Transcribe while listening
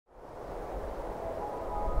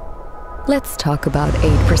Let's talk about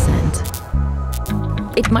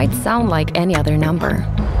 8%. It might sound like any other number,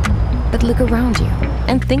 but look around you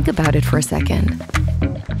and think about it for a second.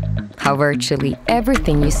 How virtually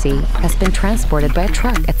everything you see has been transported by a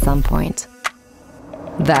truck at some point.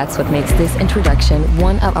 That's what makes this introduction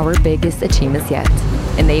one of our biggest achievements yet,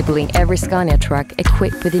 enabling every Scania truck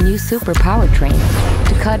equipped with a new Super powertrain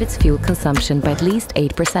to cut its fuel consumption by at least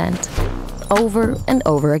 8%, over and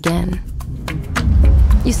over again.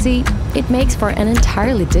 You see, it makes for an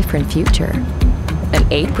entirely different future, an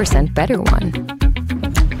 8% better one.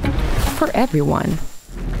 For everyone.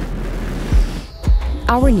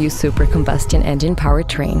 Our new Super combustion engine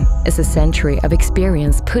powertrain is a century of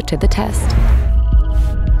experience put to the test.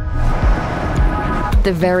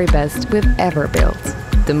 The very best we've ever built,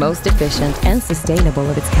 the most efficient and sustainable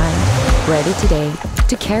of its kind, ready today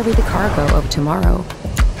to carry the cargo of tomorrow.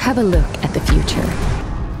 Have a look at the future.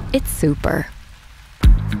 It's Super.